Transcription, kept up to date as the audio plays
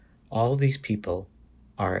All these people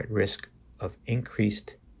are at risk of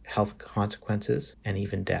increased health consequences and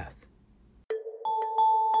even death.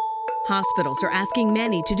 Hospitals are asking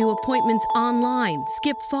many to do appointments online,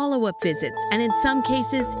 skip follow-up visits, and in some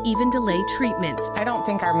cases, even delay treatments. I don't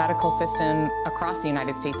think our medical system across the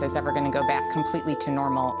United States is ever going to go back completely to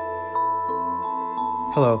normal.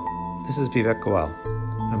 Hello, this is Vivek Goel.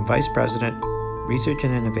 I'm Vice President, Research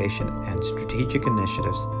and Innovation and Strategic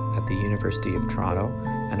Initiatives at the University of Toronto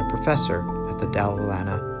and a professor at the Dalla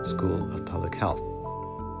Lana School of Public Health.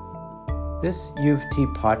 This U of T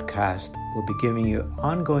podcast will be giving you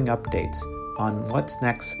ongoing updates on what's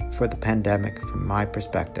next for the pandemic from my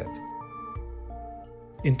perspective.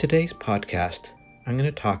 In today's podcast, I'm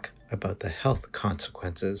going to talk about the health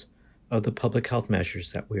consequences of the public health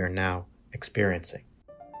measures that we are now experiencing.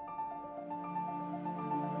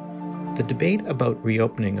 The debate about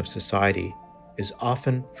reopening of society is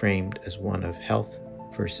often framed as one of health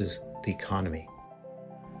versus the economy.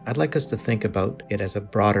 I'd like us to think about it as a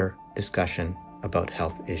broader discussion about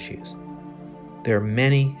health issues. There are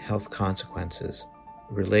many health consequences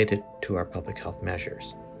related to our public health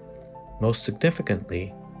measures. Most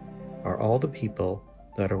significantly are all the people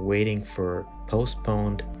that are waiting for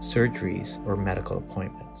postponed surgeries or medical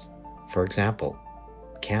appointments. For example,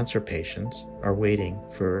 cancer patients are waiting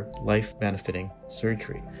for life-benefiting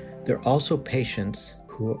surgery. There are also patients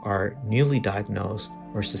who are newly diagnosed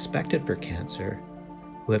or suspected for cancer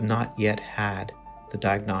who have not yet had the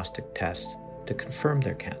diagnostic test to confirm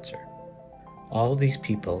their cancer. All these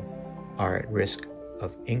people are at risk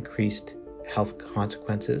of increased health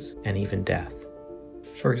consequences and even death.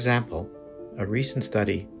 For example, a recent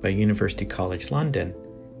study by University College London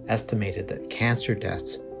estimated that cancer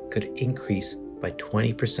deaths could increase by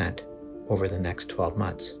 20% over the next 12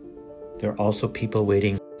 months. There are also people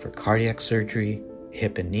waiting for cardiac surgery,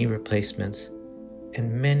 hip and knee replacements,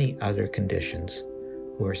 and many other conditions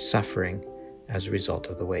who are suffering as a result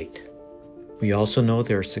of the wait. We also know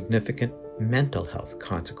there are significant mental health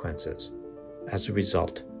consequences as a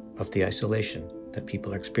result of the isolation that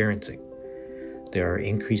people are experiencing. There are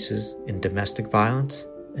increases in domestic violence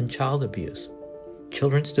and child abuse.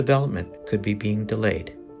 Children's development could be being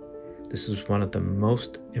delayed. This is one of the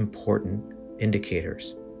most important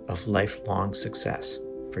indicators of lifelong success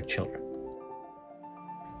for children.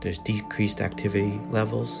 There's decreased activity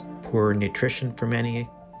levels, poor nutrition for many,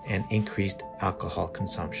 and increased alcohol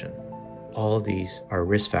consumption. All of these are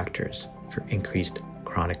risk factors for increased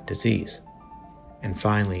chronic disease. And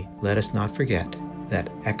finally, let us not forget that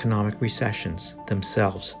economic recessions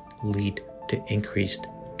themselves lead to increased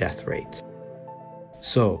death rates.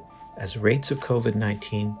 So, as rates of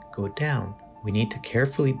COVID-19 go down, we need to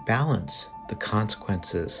carefully balance the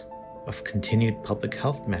consequences of continued public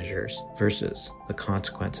health measures versus the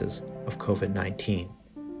consequences of COVID-19,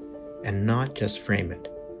 and not just frame it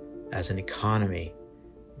as an economy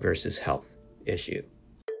versus health issue.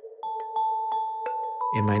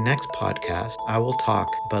 In my next podcast, I will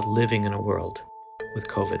talk about living in a world with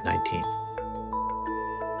COVID-19.